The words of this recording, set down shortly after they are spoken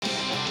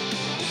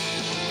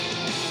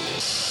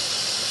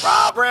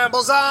Rob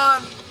rambles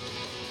on.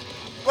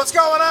 What's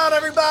going on,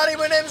 everybody?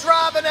 My name's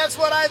Rob, and that's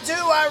what I do.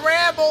 I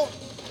ramble.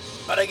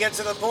 But I get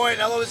to the point,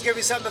 and I'll always give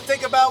you something to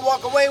think about,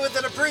 walk away with,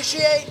 and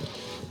appreciate.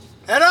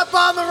 And up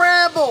on the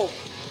ramble,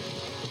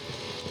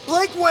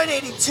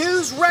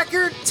 Blink-182's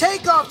record,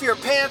 Take Off Your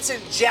Pants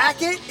and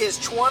Jacket, is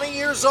 20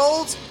 years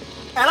old.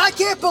 And I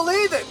can't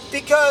believe it,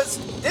 because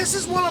this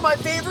is one of my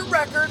favorite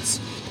records.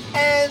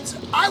 And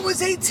I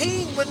was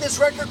 18 when this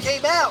record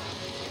came out.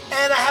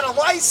 And I had a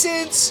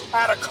license, I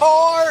had a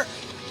car,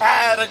 I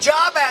had a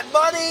job, I had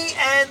money,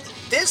 and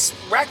this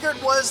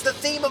record was the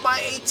theme of my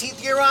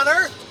 18th year on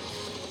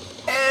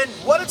Earth. And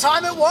what a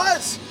time it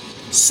was.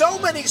 So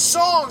many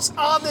songs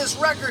on this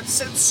record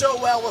sit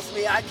so well with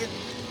me. I can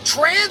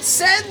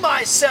transcend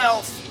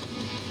myself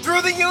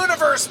through the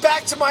universe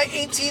back to my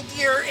 18th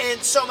year in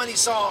so many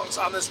songs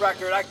on this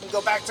record. I can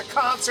go back to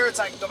concerts,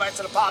 I can go back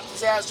to the Pop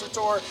Disaster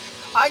Tour,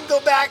 I can go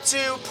back to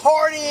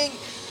partying,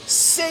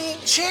 singing,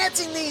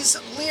 chanting these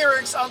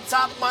lyrics on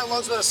top of my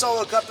lungs with a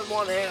solo cup in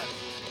one hand.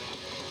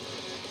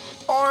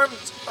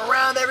 Arms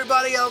around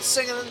everybody else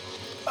singing.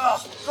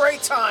 Oh,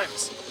 great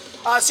times.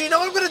 So you know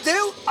what I'm going to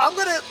do? I'm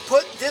going to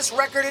put this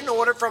record in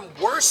order from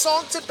worst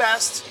song to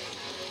best.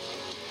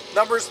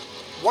 Numbers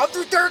 1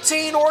 through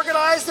 13,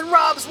 organized in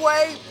Rob's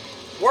way.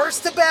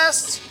 Worst to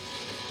best.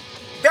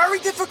 Very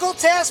difficult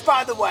task,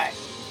 by the way.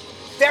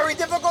 Very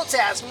difficult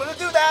task. I'm going to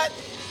do that.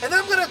 And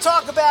then I'm going to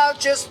talk about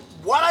just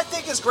what I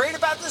think is great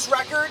about this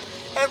record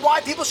and why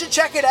people should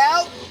check it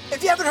out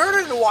if you haven't heard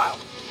it in a while.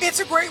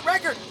 It's a great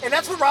record, and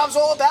that's what Rob's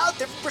all about,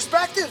 different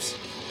perspectives.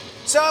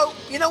 So,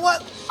 you know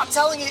what? I'm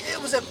telling you, it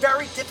was a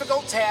very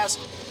difficult task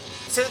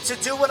to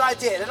do what I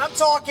did. And I'm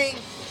talking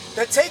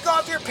the Take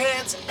Off Your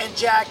Pants and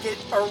Jacket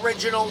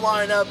original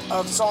lineup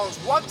of songs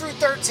 1 through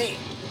 13.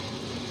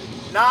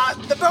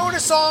 Not the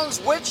bonus songs,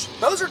 which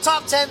those are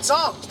top 10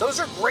 songs. Those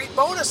are great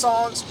bonus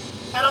songs,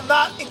 and I'm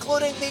not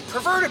including the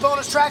perverted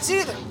bonus tracks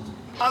either.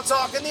 I'm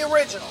talking the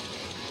original.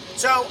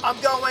 So I'm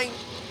going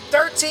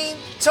 13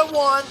 to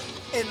 1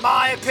 in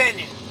my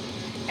opinion.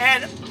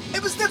 And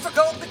it was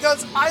difficult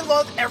because I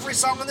love every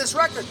song on this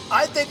record.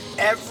 I think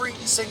every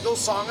single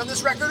song on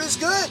this record is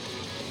good.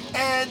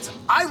 And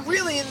I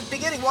really, in the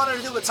beginning, wanted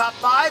to do a top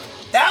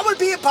 5. That would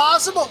be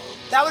impossible.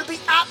 That would be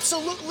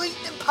absolutely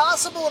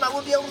impossible, and I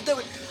wouldn't be able to do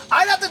it.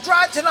 I'd have to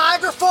drive to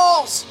Niagara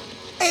Falls,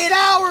 8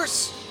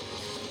 hours,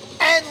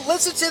 and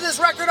listen to this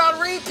record on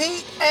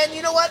repeat. And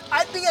you know what?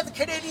 I'd be at the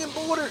Canadian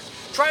border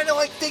trying to,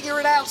 figure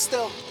it out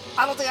still.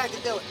 I don't think I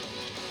can do it.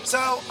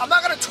 So I'm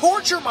not going to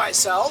torture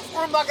myself,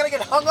 or I'm not going to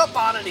get hung up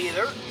on it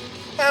either.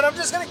 And I'm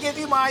just going to give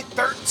you my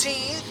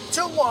 13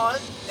 to 1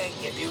 and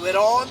give you it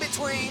all in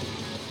between.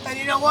 And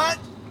you know what?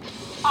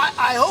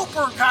 I hope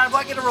we're kind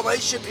of in a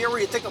relationship here where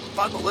you think I'm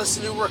fun to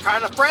listen to. We're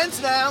kind of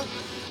friends now.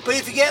 But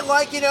if you get a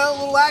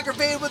little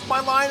aggravated with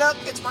my lineup,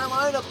 it's my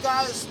lineup,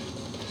 guys.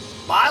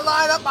 My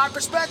lineup, my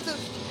perspective.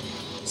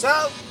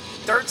 So,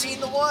 13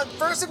 to 1.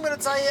 First thing I'm going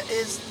to tell you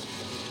is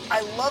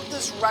I love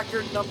this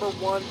record, number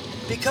 1,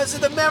 because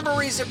of the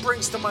memories it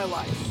brings to my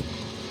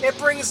life. It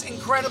brings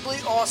incredibly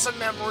awesome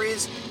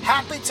memories.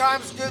 Happy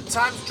times, good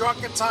times,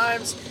 drunken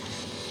times.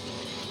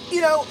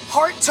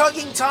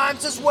 Heart-tugging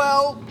times as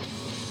well.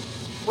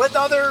 With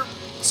other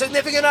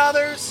significant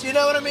others, you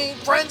know what I mean?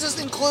 Friends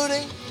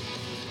including.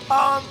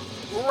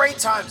 Great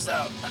times,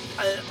 though.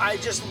 I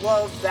just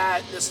love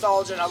that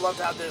nostalgia, and I love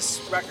how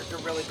this record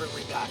can really bring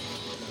me back.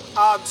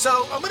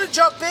 So I'm going to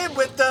jump in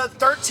with the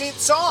 13th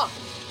song.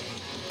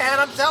 And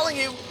I'm telling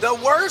you, the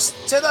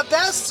worst to the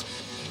best,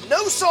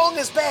 no song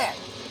is bad.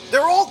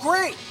 They're all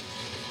great.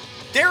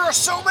 There are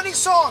so many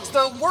songs.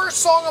 The worst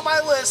song on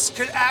my list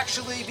could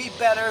actually be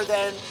better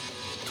than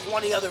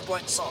 20 other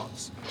Blink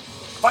songs.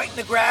 Fighting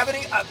the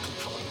Gravity,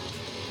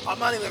 I'm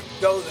not even going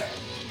to go there.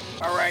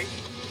 All right?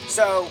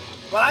 So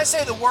when I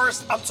say the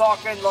worst, I'm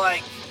talking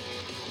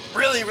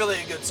really, really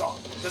a good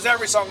song. Because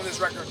every song on this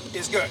record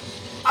is good.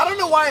 I don't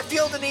know why I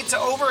feel the need to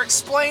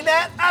over-explain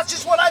that. That's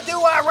just what I do.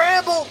 I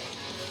ramble.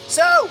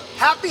 So,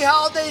 Happy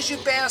Holidays, You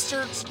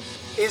Bastards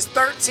is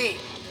 13.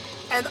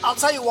 And I'll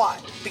tell you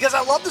why. Because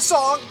I love the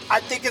song. I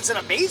think it's an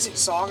amazing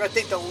song. I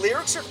think the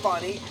lyrics are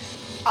funny.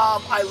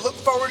 I look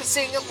forward to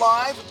seeing it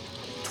live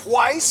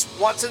twice.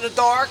 Once in the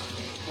dark,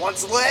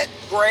 once lit.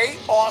 Great.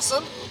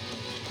 Awesome.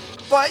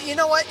 But you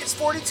know what? It's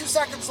 42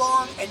 seconds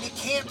long, and you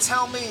can't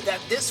tell me that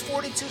this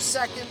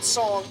 42-second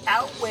song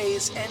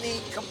outweighs any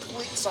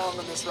complete song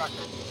on this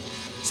record.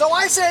 So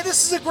I say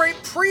this is a great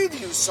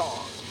preview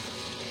song.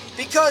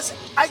 Because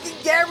I can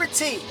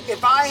guarantee,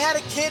 if I had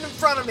a kid in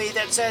front of me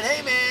that said,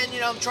 hey man,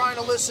 I'm trying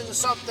to listen to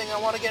something, I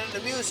want to get into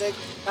music,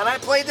 and I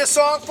played this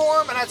song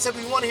for him, and I said,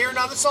 we want to hear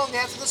another song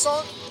after the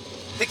song,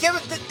 the kid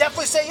would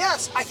definitely say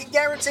yes. I can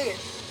guarantee it.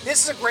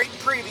 This is a great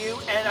preview,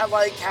 and I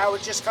like how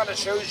it just kind of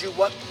shows you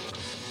what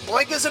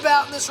Blink is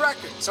about in this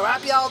record. So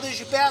Happy Holidays,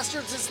 You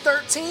Bastards is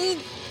 13,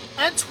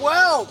 and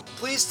 12,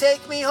 Please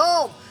Take Me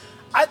Home.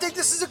 I think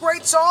this is a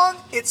great song.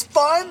 It's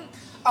fun.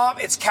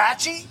 It's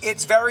catchy.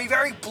 It's very,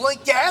 very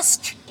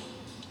Blink-esque.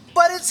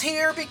 But it's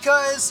here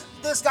because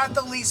this got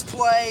the least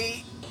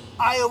play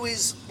I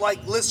always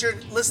like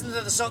listen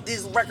to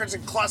these records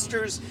in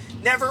clusters,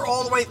 never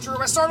all the way through.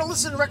 I started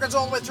listening to records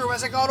all the way through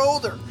as I got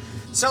older.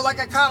 So like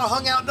I kind of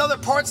hung out in other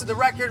parts of the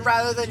record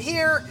rather than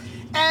here.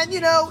 And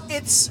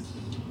it's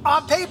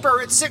on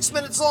paper it's 6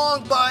 minutes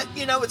long, but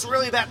it's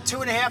really about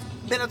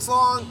 2.5 minutes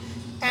long.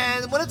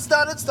 And when it's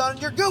done,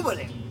 you're good with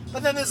it.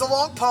 But then there's a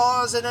long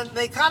pause, and then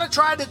they kind of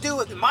tried to do,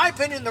 in my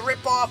opinion, the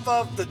rip-off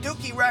of the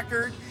Dookie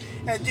record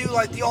and do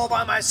like the All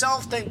By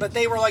Myself thing. But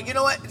they were like, you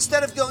know what?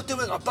 Instead of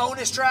doing a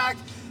bonus track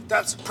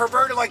that's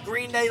perverted like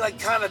Green Day like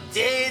kind of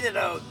did in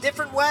a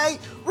different way,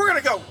 we're going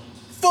to go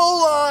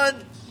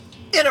full-on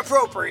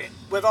inappropriate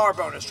with our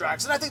bonus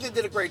tracks. And I think they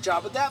did a great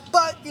job with that.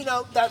 But,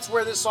 that's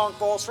where this song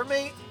falls for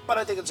me. But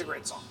I think it's a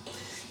great song.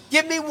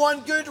 Give Me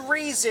One Good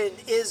Reason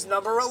is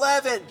number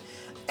 11.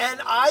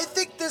 And I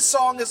think this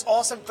song is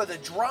awesome for the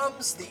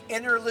drums, the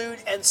interlude,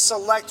 and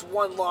select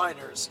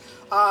one-liners.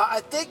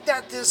 I think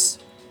that this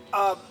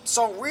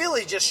song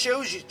really just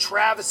shows you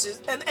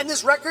Travis's... And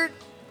this record,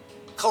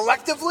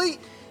 collectively,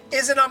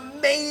 is an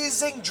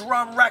amazing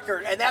drum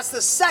record. And that's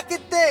the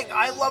second thing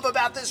I love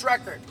about this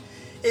record,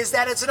 is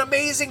that it's an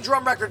amazing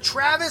drum record.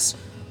 Travis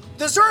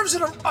deserves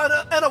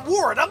an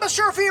award. I'm not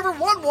sure if he ever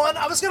won one.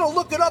 I was going to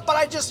look it up, but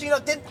I just,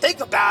 didn't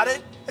think about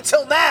it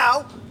until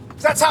now.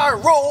 That's how I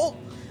roll.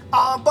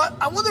 But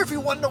I wonder if he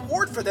won an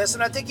award for this,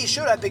 and I think he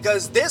should have,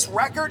 because this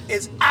record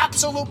is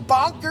absolute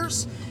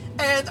bonkers.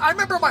 And I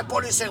remember my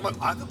buddy saying,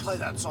 like, I could play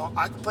that song.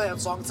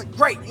 It's like,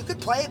 great, you could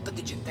play it, but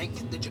did you think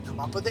it? Did you come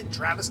up with it? And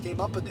Travis came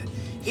up with it.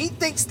 He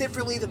thinks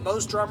differently than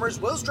most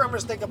drummers. Most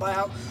drummers think about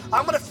how,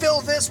 I'm going to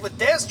fill this with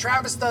this.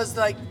 Travis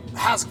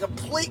has a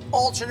complete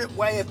alternate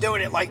way of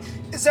doing it. Like,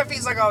 as if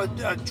he's like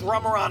a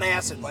drummer on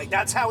acid. Like,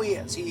 that's how he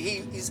is.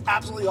 He's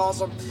absolutely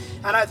awesome.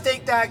 And I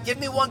think that Give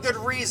Me One Good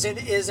Reason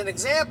is an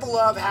example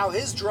of how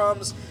his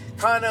drums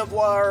kind of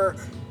were,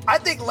 I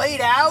think,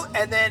 laid out,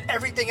 and then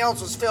everything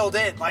else was filled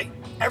in. Like,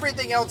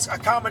 everything else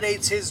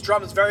accommodates his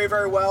drums very,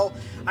 very well.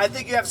 I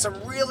think you have some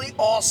really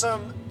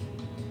awesome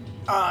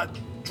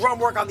drum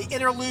work on the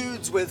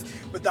interludes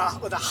with the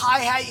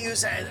hi-hat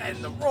use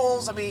and the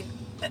rolls. I mean,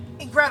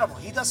 incredible.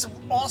 He does some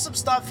awesome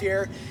stuff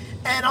here,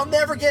 and I'll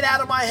never get out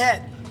of my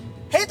head.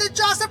 Hate the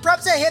Justin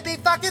Props and hippie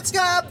fucking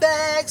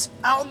scumbags.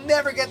 I'll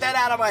never get that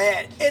out of my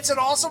head. It's an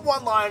awesome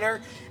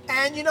one-liner,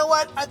 and you know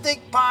what? I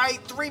think by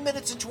 3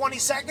 minutes and 20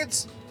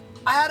 seconds,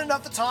 I had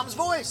enough of Tom's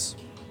voice.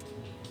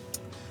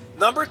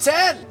 Number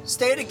 10,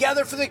 Stay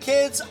Together for the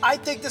Kids. I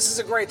think this is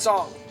a great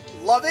song.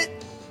 Love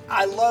it.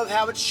 I love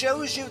how it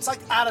shows you. It's like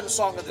Adam's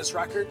song of this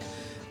record.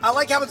 I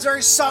like how it's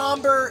very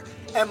somber,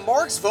 and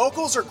Mark's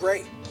vocals are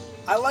great.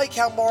 I like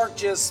how Mark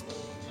just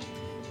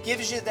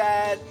gives you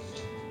that,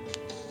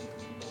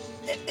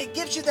 it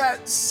gives you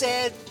that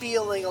sad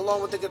feeling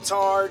along with the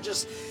guitar.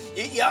 Just,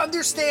 you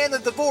understand the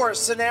divorce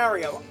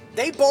scenario.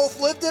 They both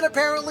lived it,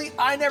 apparently.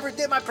 I never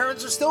did. My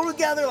parents are still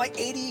together, like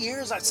 80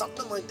 years,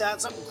 something like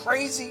that, something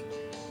crazy.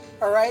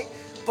 All right,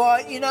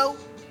 but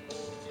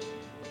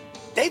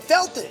they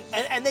felt it,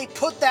 and they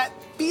put that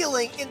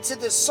feeling into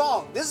this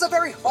song. This is a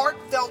very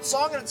heartfelt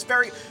song, and it's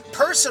very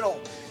personal.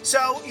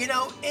 So,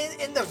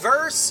 in the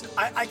verse,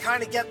 I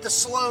kind of get the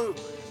slow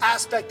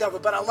aspect of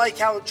it, but I like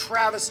how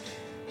Travis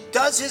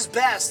does his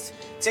best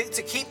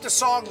to keep the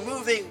song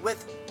moving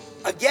with,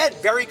 again,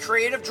 very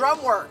creative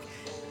drum work.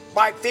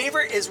 My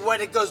favorite is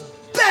when it goes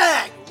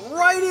bang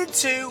right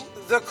into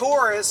the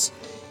chorus.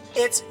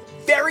 It's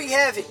very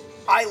heavy.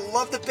 I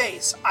love the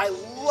bass. I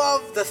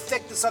love the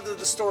thickness of the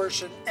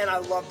distortion, and I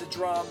love the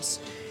drums.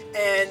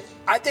 And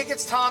I think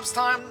it's Tom's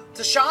time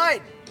to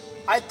shine.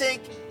 I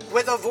think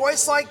with a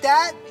voice like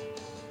that,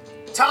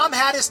 Tom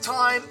had his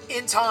time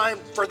in time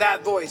for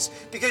that voice.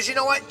 Because you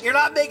know what? You're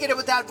not making it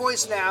with that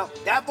voice now.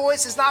 That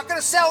voice is not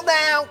going to sell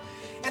now.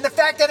 And the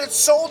fact that it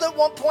sold at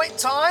one point in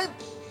time,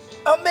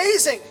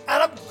 amazing.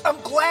 And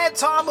I'm glad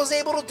Tom was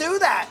able to do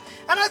that.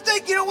 And I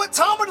think, you know what,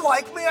 Tom would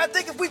like me. I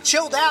think if we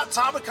chilled out,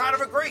 Tom would kind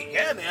of agree.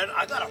 Yeah, man,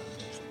 I got a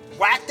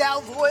whacked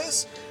out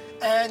voice.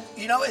 And,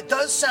 it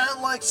does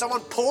sound like someone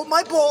pulled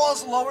my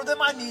balls lower than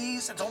my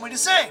knees and told me to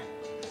sing.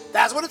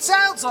 That's what it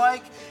sounds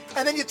like.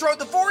 And then you throw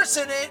divorce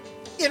in it,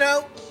 you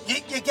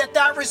get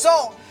that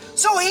result.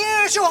 So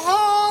here's your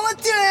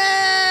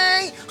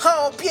holiday.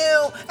 Hope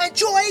you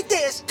enjoyed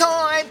this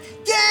time.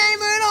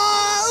 Gave it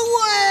all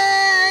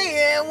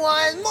away. It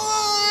was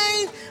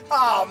mine.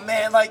 Oh,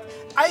 man,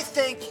 I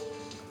think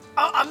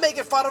I'm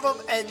making fun of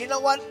him, and you know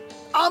what?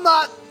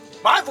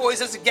 My voice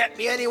doesn't get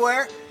me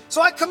anywhere.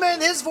 So I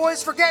commend his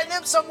voice for getting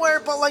him somewhere,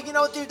 but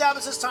dude, that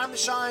was his time to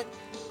shine.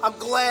 I'm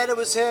glad it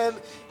was him,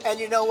 and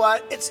you know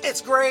what?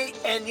 It's great,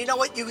 and you know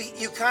what?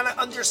 You kind of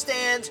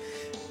understand.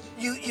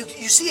 You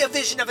see a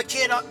vision of a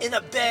kid in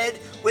a bed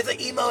with an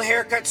emo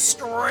haircut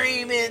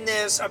screaming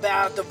this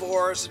about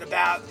divorce and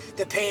about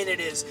the pain it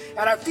is.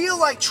 And I feel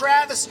like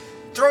Travis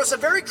throws a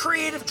very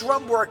creative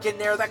drum work in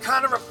there that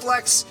kind of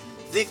reflects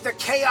the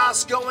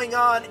chaos going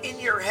on in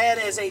your head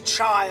as a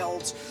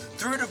child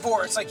through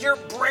divorce. Like, your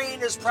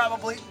brain is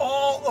probably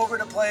all over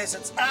the place.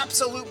 It's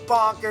absolute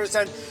bonkers,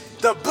 and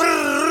the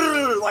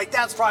brrr,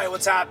 that's probably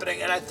what's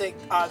happening. And I think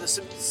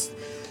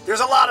there's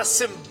a lot of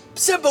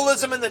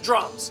symbolism in the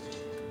drums.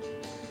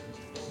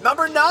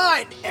 Number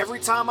 9, Every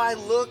Time I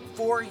Look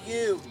for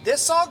You.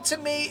 This song to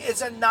me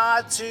is a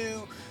nod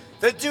to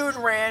the Dude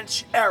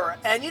Ranch era.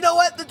 And you know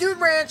what? The Dude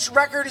Ranch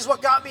record is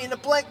what got me into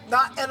Blink,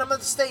 not Enema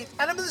of the State.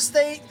 Enema of the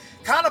State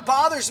kind of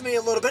bothers me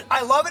a little bit.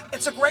 I love it.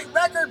 It's a great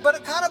record, but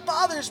it kind of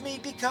bothers me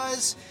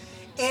because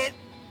it,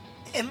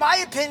 in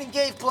my opinion,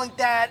 gave Blink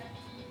that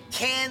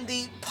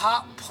candy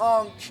pop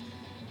punk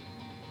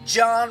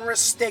genre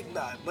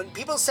stigma. When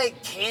people say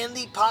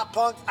candy pop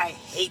punk, I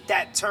hate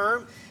that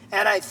term.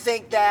 And I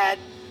think that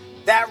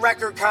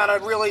record kind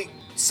of really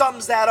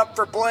sums that up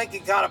for Blink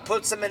and kind of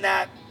puts them in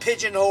that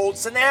pigeonholed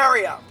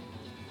scenario.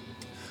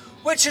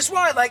 Which is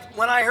why, like,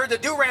 when I heard the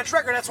Dude Ranch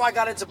record, that's why I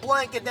got into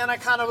Blink, and then I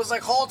kind of was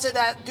like halted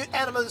at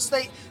Enema of the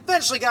State,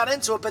 eventually got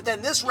into it, but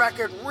then this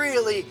record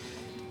really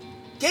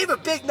gave a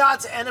big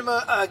nod to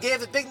Enema,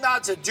 gave a big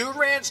nod to Dude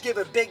Ranch, gave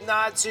a big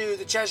nod to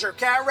the Cheshire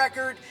Cat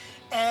record,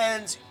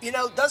 and, you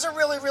know, does a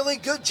really, really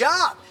good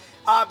job.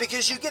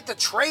 Because you get the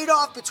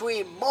trade-off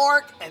between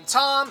Mark and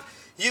Tom,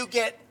 you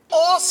get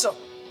awesome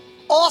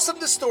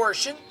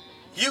distortion,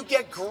 you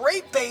get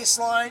great bass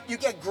line, you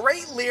get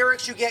great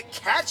lyrics, you get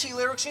catchy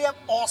lyrics, you have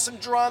awesome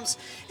drums.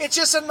 It's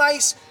just a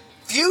nice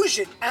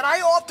fusion. And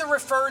I often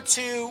refer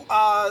to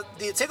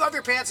the Take Off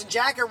Your Pants and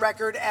Jacket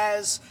record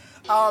as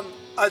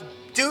a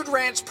Dude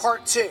Ranch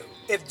Part 2.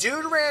 If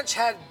Dude Ranch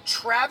had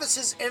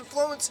Travis's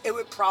influence, it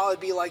would probably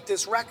be like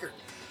this record.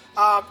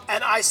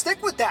 And I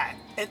stick with that.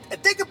 And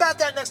think about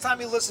that next time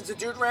you listen to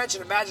Dude Ranch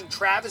and imagine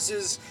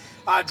Travis's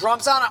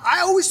drums on it.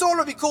 I always thought it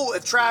would be cool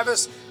if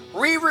Travis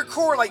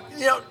re-record, like,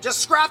 you know, just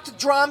scrapped the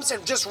drums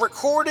and just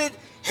recorded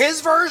his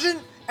version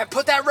and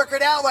put that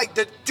record out, like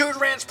the Dude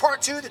Ranch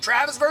Part 2, the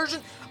Travis version.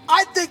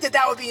 I think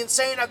that would be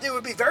insane. I think it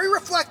would be very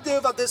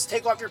reflective of this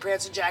Take Off Your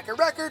Pants and Jacket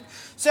record.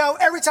 So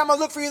every time I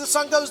look for you, the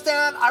sun goes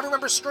down. I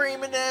remember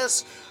screaming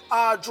this,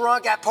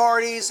 drunk at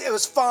parties. It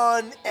was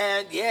fun.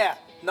 And yeah,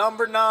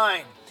 number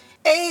 9.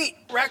 8,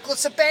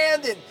 Reckless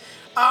Abandon.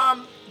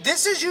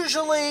 This is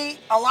usually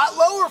a lot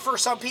lower for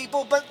some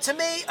people, but to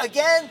me,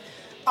 again,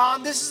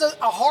 this is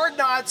a hard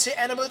nod to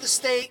Enema of the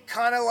State,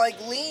 kind of like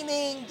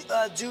leaning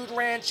Dude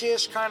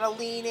Ranch-ish, kind of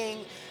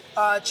leaning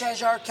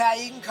Cheshire Cat.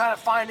 You can kind of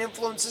find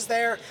influences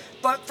there.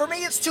 But for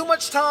me, it's too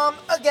much Tom.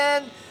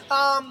 Again,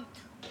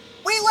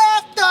 we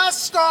left the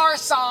star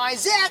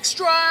size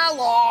extra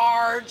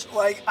large.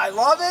 Like, I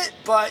love it,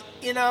 but,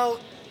 you know,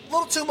 a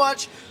little too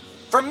much.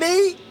 For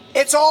me,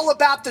 it's all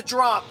about the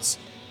drums.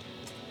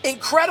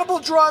 Incredible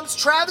drums.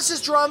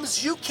 Travis's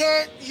drums, you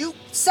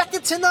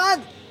second to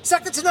none.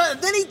 Second to none.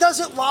 And then he does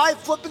it live,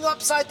 flipping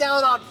upside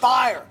down on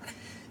fire.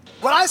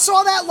 When I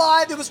saw that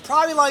live, it was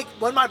probably like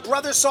when my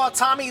brother saw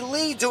Tommy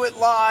Lee do it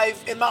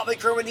live in Motley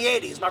Crue in the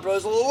 80s. My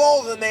brother's a little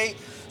older than me.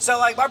 So,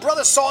 like, my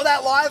brother saw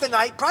that live and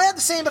I probably had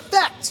the same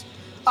effect.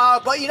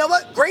 But you know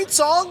what? Great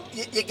song.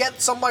 You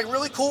get some, like,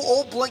 really cool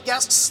old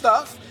Blink-esque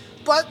stuff.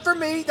 But for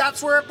me,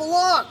 that's where it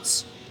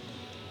belongs.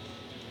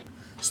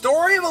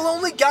 Story of a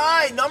Lonely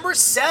Guy, number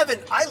 7.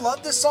 I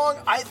love this song.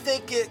 I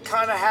think it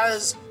kind of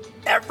has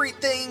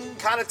everything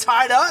kind of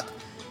tied up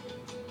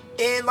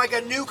in like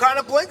a new kind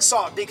of Blink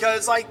song,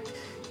 because like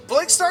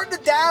Blink's starting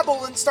to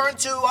dabble and starting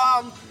to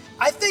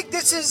I think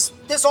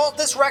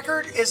this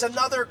record is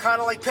another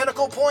kind of like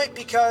pinnacle point,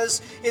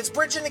 because it's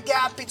bridging the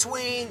gap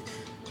between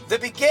the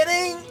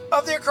beginning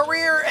of their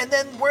career and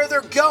then where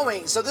they're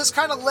going. So this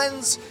kind of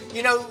lends,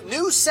 you know,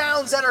 new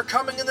sounds that are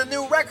coming in the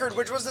new record,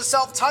 which was the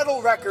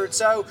self-titled record.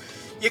 So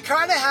you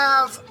kind of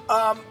have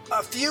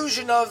a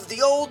fusion of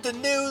the old, the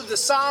new, the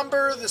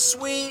somber, the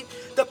sweet,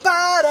 the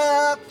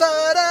ba-da,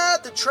 ba-da,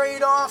 the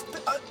trade-off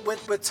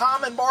with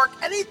Tom and Mark.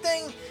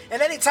 Anything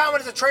and any time when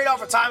it's a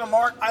trade-off with Tom and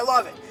Mark, I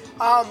love it.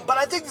 But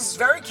I think this is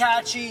very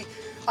catchy.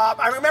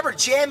 I remember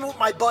jamming with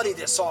my buddy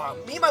this song.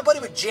 Me and my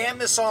buddy would jam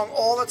this song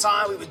all the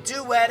time. We would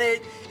duet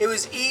it. It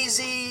was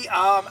easy.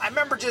 I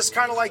remember just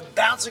kind of like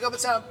bouncing up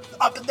and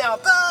down,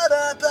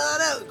 ba-da,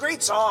 ba-da.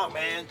 Great song,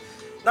 man.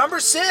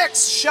 Number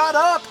 6, Shut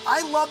Up.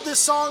 I love this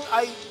song.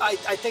 I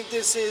think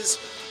this is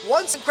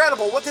once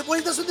incredible. What he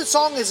does with this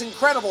song is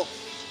incredible.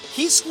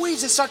 He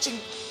squeezes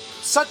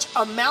such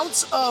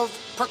amounts of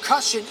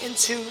percussion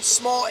into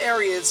small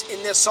areas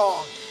in this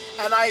song.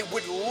 And I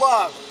would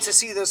love to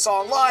see this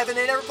song live, and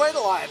they never played it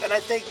live. And I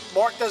think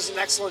Mark does an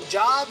excellent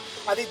job.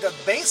 I think the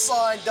bass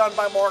line done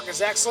by Mark is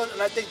excellent,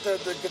 and I think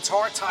the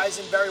guitar ties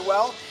in very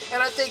well.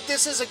 And I think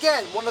this is,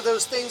 again, one of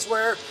those things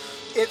where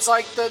it's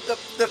like the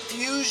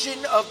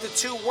fusion of the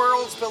two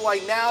worlds, but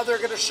like now they're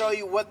going to show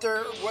you what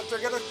they're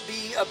going to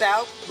be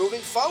about moving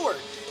forward.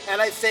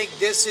 And I think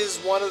this is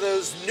one of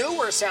those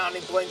newer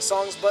sounding Blink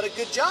songs, but a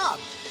good job.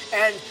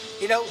 And,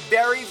 you know,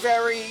 very,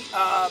 very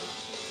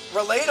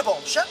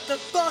relatable. Shut the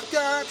fuck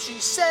up, she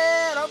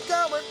said, I'm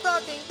going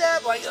fucking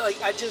dead. Like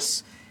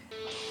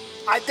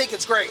I think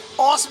it's great.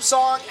 Awesome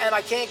song, and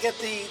I can't get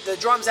the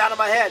drums out of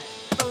my head.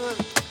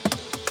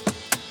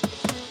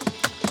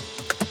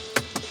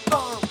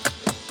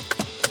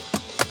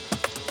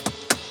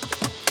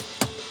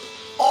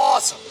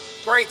 Awesome.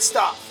 Great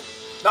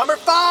stuff. Number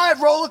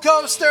 5, Roller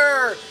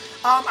Coaster.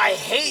 I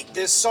hate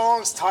this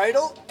song's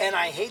title, and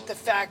I hate the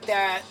fact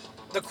that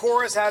the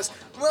chorus has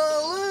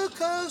roller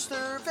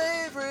coaster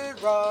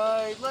favorite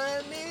ride,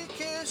 let me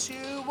kiss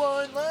you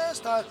one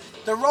last time.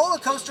 The roller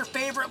coaster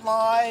favorite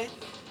ride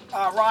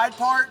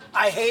part,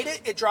 I hate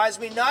it. It drives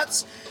me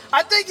nuts.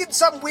 I think in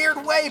some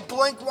weird way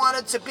Blink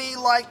wanted to be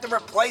like the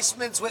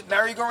Replacements with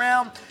Merry Go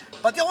Round,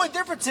 but the only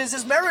difference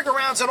is Merry Go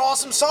Round's an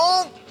awesome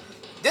song.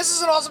 This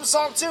is an awesome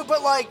song too,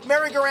 but like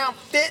Merry Go Round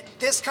fit,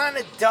 this kind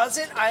of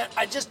doesn't.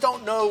 I just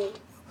don't know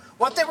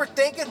what they were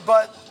thinking,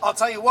 but I'll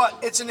tell you what,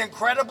 it's an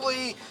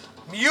incredibly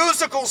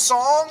musical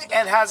song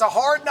and has a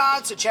hard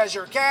nod to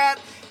Cheshire Cat,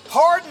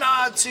 hard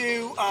nod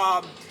to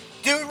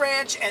Dude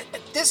Ranch, and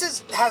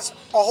this has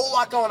a whole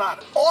lot going on.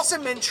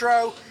 Awesome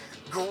intro,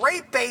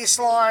 great bass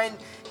line,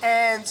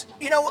 and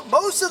you know,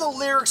 most of the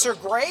lyrics are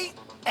great,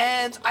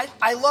 and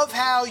I love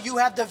how you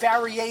have the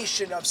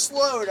variation of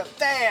slow to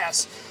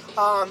fast,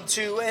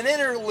 to an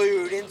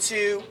interlude,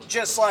 into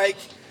just like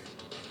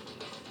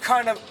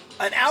kind of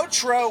an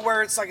outro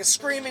where it's like a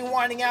screaming,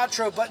 whining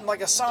outro, but in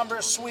like a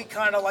somber, sweet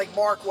kind of like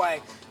Mark way.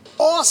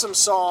 Awesome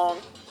song,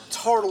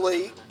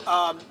 totally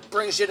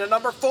brings you to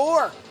number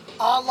 4,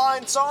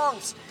 online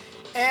songs.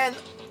 And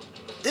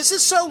this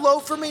is so low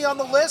for me on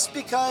the list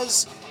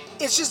because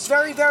it's just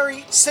very,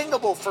 very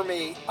singable for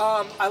me.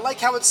 I like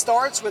how it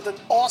starts with an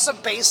awesome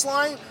bass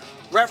line,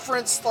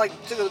 reference like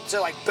to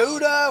like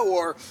Buddha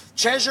or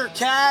Cheshire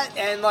Cat,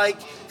 and like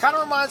kind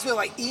of reminds me of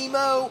like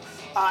emo,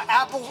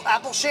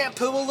 apple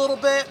shampoo a little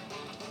bit.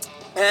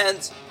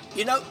 And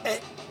you know,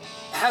 it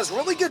has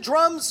really good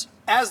drums,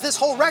 as this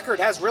whole record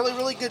has really,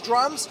 really good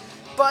drums.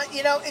 But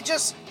you know, it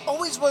just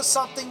always was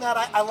something that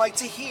I like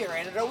to hear,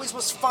 and it always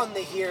was fun to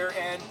hear.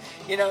 And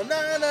you know,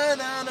 na na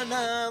na na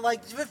na,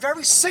 like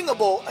very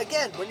singable.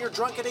 Again, when you're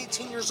drunk at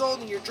 18 years old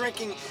and you're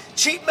drinking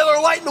cheap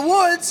Miller Lite in the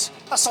woods,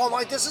 a song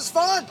like this is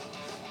fun.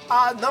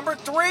 Number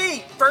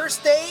 3,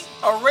 First Date.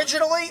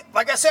 Originally,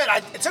 like I said,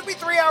 it took me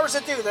 3 hours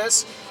to do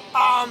this.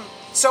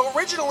 So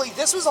originally,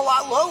 this was a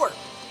lot lower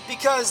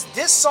because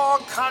this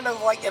song kind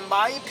of like, in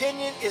my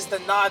opinion, is the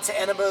nod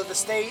to Enema of the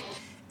State,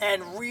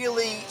 and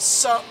really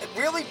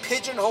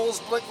pigeonholes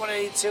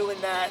Blink-182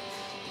 in that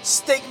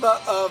stigma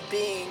of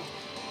being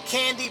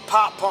candy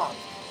pop punk,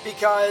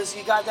 because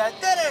you got that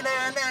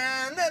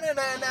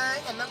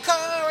and the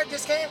car I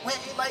just can't wait.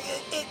 Like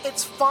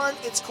it's fun,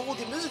 it's cool.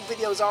 The music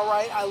video is all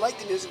right. I like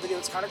the music video.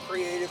 It's kind of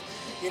creative.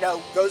 You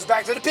know, goes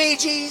back to the Bee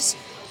Gees.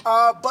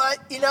 But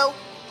you know,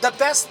 the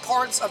best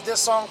parts of this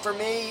song for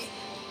me: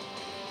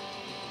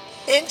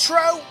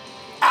 intro,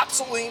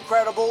 absolutely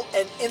incredible,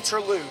 and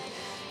interlude.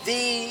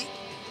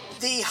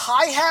 The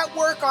hi-hat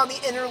work on the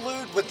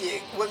interlude when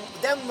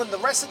the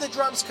rest of the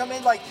drums come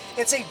in, like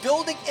it's a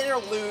building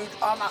interlude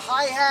on the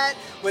hi-hat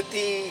with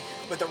the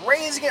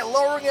raising and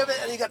lowering of it,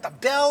 and you got the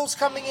bells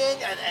coming in,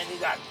 and you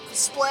got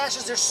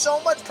splashes. There's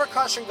so much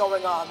percussion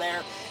going on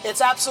there.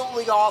 It's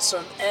absolutely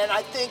awesome. And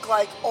I think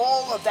like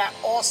all of that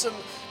awesome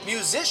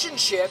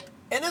musicianship,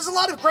 and there's a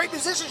lot of great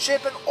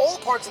musicianship in all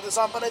parts of the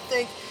song, but I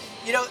think,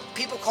 you know,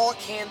 people call it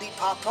candy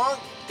pop punk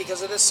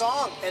because of this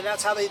song, and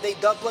that's how they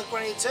dub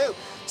Blink-182.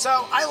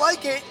 So I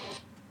like it.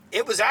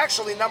 It was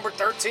actually number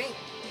 13.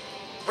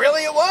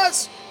 Really, it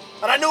was.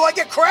 And I knew I'd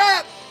get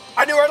crap.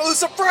 I knew I'd lose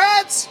some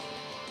friends.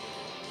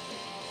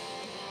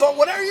 But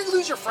whenever you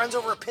lose your friends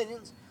over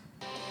opinions,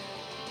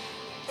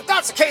 if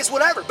that's the case,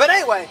 whatever. But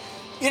anyway,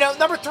 you know,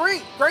 number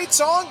 3, great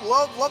song.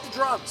 Love the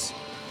drums.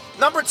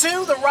 Number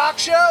 2, The Rock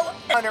Show.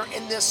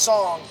 In this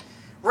song,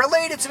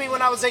 related to me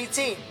when I was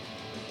 18.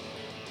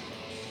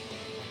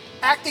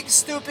 Acting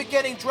stupid,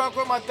 getting drunk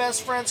with my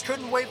best friends,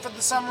 couldn't wait for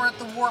the summer at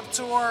the Warped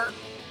Tour,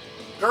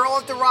 girl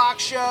at the Rock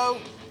Show,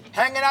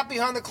 hanging out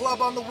behind the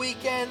club on the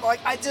weekend. Like,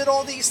 I did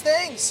all these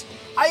things.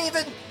 I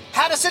even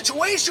had a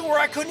situation where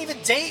I couldn't even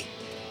date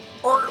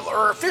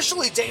or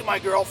officially date my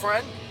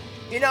girlfriend.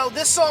 You know,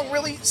 this song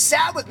really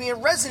sat with me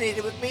and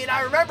resonated with me, and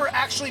I remember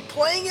actually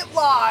playing it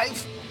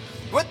live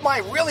with my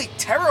really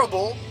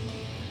terrible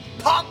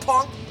pop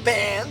punk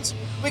band.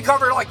 We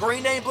covered like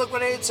Green Day,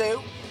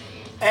 Blink-182.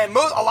 And a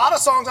lot of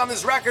songs on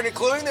this record,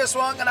 including this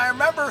one. And I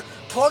remember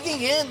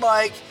plugging in,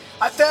 like,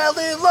 I fell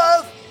in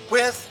love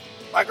with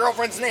my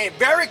girlfriend's name.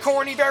 Very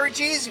corny, very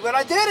cheesy, but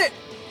I did it.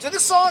 So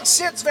this song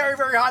sits very,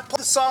 very high. Put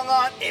the song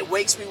on, it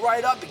wakes me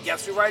right up. It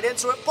gets me right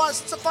into it.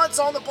 Plus, it's a fun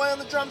song to play on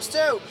the drums,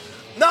 too.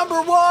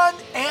 Number 1,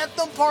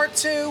 Anthem Part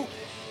 2.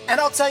 And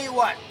I'll tell you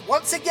what,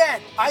 once again,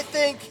 I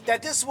think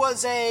that this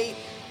was a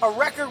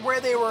record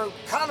where they were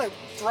kind of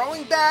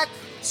throwing back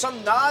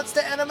some nods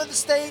to Enema of the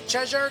State,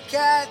 Cheshire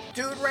Cat,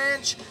 Dude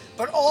Ranch,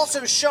 but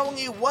also showing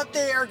you what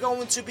they are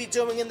going to be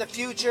doing in the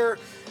future.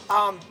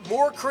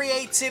 More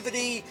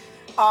creativity,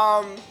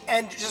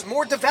 and just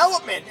more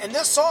development. And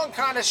this song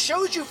kind of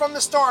shows you from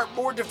the start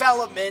more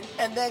development,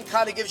 and then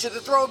kind of gives you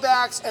the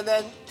throwbacks, and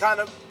then kind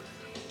of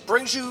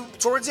brings you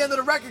towards the end of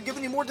the record,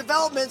 giving you more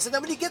developments. And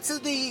then when you get to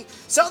the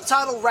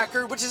self-titled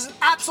record, which is an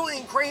absolutely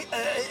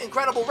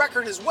incredible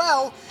record as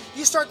well,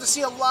 you start to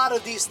see a lot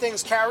of these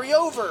things carry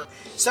over.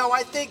 So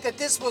I think that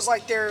this was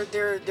like their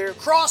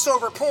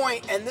crossover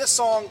point, and this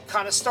song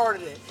kind of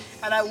started it.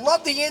 And I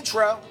love the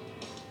intro.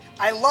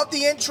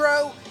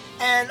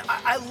 And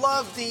I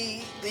love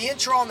the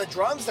intro on the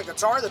drums, the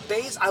guitar, the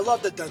bass. I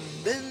love the dun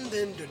dun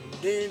dun dun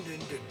dun dun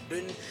dun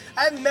dun.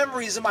 I have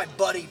memories of my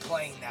buddy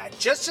playing that,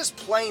 just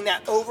playing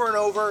that over and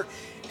over.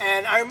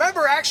 And I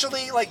remember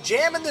actually like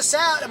jamming this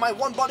out, and my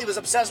one buddy was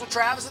obsessed with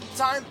Travis at the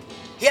time.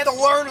 He had to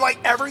learn like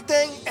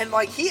everything, and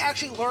like he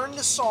actually learned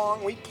the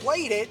song. We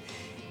played it,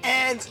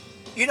 and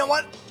you know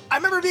what? I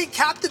remember being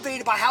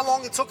captivated by how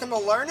long it took him to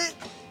learn it,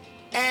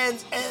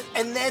 and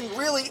then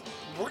really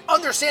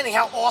understanding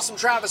how awesome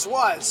Travis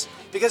was,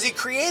 because he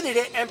created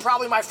it, and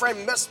probably my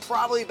friend missed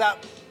probably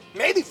about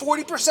maybe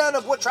 40%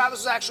 of what Travis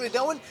was actually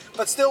doing,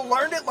 but still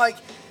learned it. Like,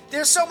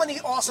 there's so many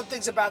awesome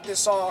things about this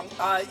song.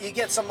 You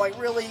get some like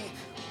really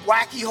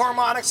wacky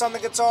harmonics on the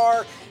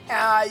guitar.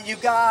 You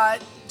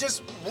got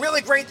just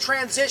really great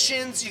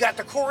transitions. You got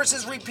the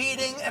choruses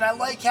repeating, and I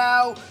like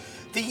how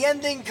the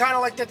ending kind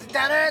of like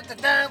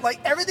like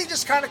everything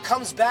just kind of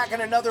comes back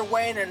in another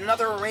way and in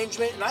another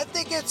arrangement. And I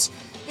think it's,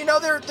 you know,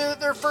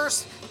 their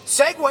first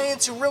segue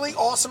into really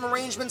awesome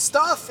arrangement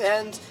stuff.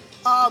 And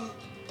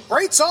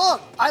great song.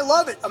 I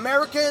love it.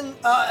 American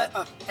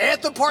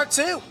Anthem Part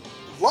 2.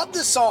 Love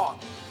this song.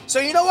 So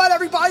you know what,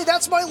 everybody?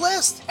 That's my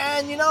list.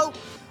 And, you know,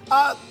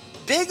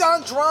 big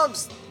on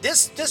drums.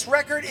 This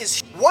record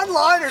is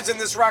one-liners in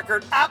this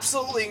record,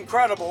 absolutely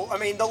incredible. I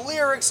mean, the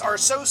lyrics are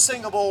so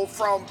singable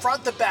from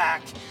front to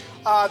back.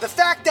 The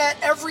fact that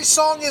every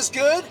song is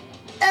good.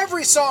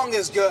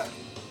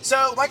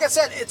 So, like I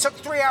said, it took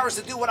 3 hours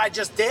to do what I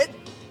just did,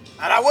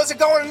 and I wasn't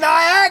going to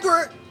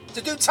Niagara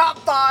to do top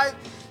 5,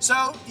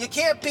 so you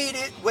can't beat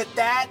it with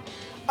that.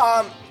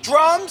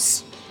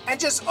 Drums and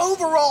just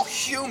overall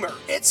humor.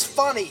 It's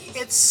funny.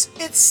 It's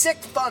sick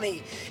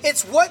funny.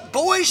 It's what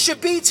boys should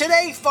be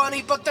today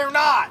funny, but they're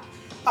not.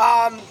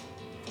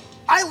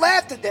 I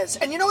laughed at this.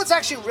 And you know what's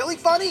actually really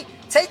funny?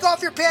 Take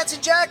Off Your Pants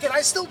and Jacket.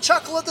 I still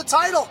chuckle at the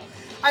title.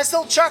 I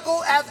still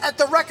chuckle at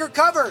the record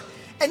cover.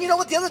 And you know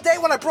what? The other day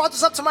when I brought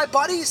this up to my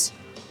buddies,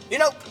 you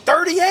know,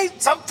 38,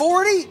 some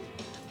 40,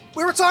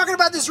 we were talking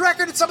about this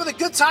record and some of the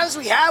good times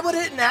we had with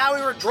it and how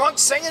we were drunk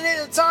singing it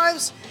at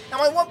times. And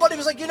my one buddy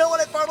was like, you know what?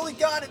 I finally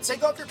got it.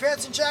 Take Off Your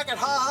Pants and Jacket.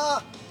 Ha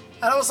ha.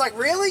 And I was like,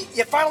 really?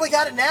 You finally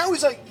got it now?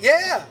 He's like,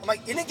 yeah. I'm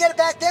like, you didn't get it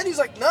back then? He's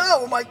like,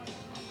 no. I'm like,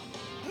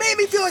 made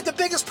me feel like the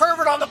biggest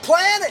pervert on the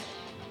planet.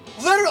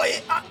 Literally.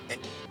 I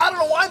don't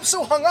know why I'm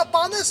so hung up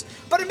on this,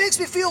 but it makes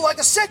me feel like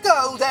a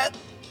sicko that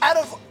out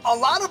of a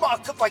lot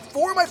of like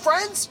 4 of my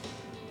friends,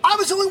 I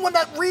was the only one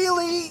that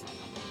really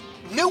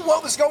knew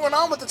what was going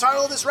on with the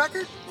title of this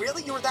record.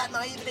 Really? You were that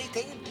naive at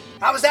 18?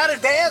 I was that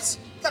advanced?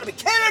 You gotta be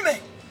kidding me.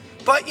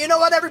 But you know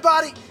what,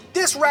 everybody?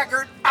 This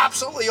record,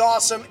 absolutely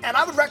awesome, and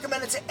I would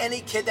recommend it to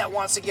any kid that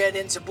wants to get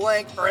into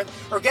Blink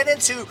or get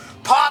into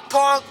pop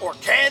punk or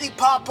candy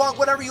pop punk,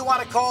 whatever you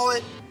want to call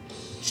it.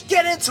 Just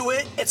get into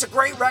it. It's a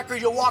great record.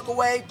 You'll walk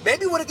away,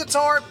 maybe with a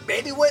guitar,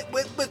 maybe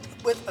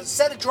with a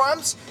set of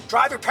drums,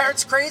 drive your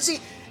parents crazy,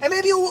 and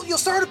maybe you'll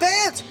start a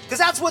band, because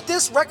that's what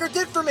this record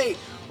did for me.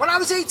 When I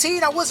was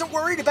 18, I wasn't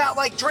worried about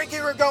like drinking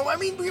or going. I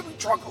mean, we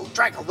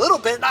drank a little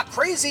bit, not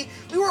crazy.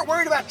 We weren't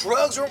worried about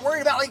drugs. We weren't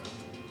worried about like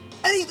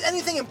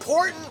anything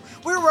important.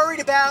 We were worried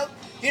about,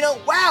 you know,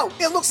 wow,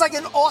 it looks like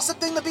an awesome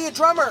thing to be a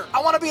drummer.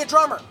 I want to be a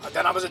drummer.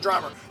 Then I was a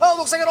drummer. Oh, it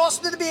looks like an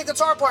awesome thing to be a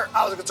guitar player.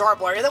 I was a guitar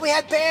player. And then we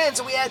had bands,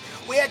 and we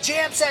had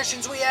jam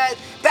sessions. We had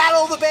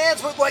Battle of the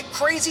Bands with like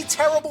crazy,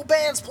 terrible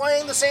bands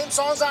playing the same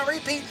songs on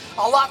repeat.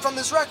 A lot from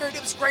this record.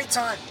 It was a great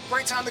time.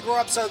 Great time to grow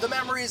up. So the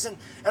memories and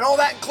all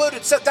that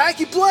included. So thank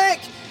you, Blink.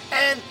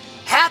 And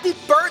happy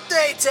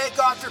birthday, Take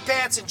Off Your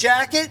Pants and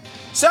Jacket.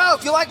 So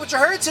if you like what you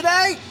heard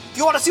today, if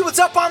you want to see what's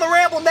up on the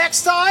Ramble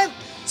next time,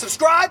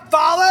 subscribe,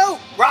 follow,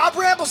 Rob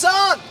Rambles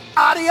On.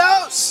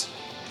 Adios.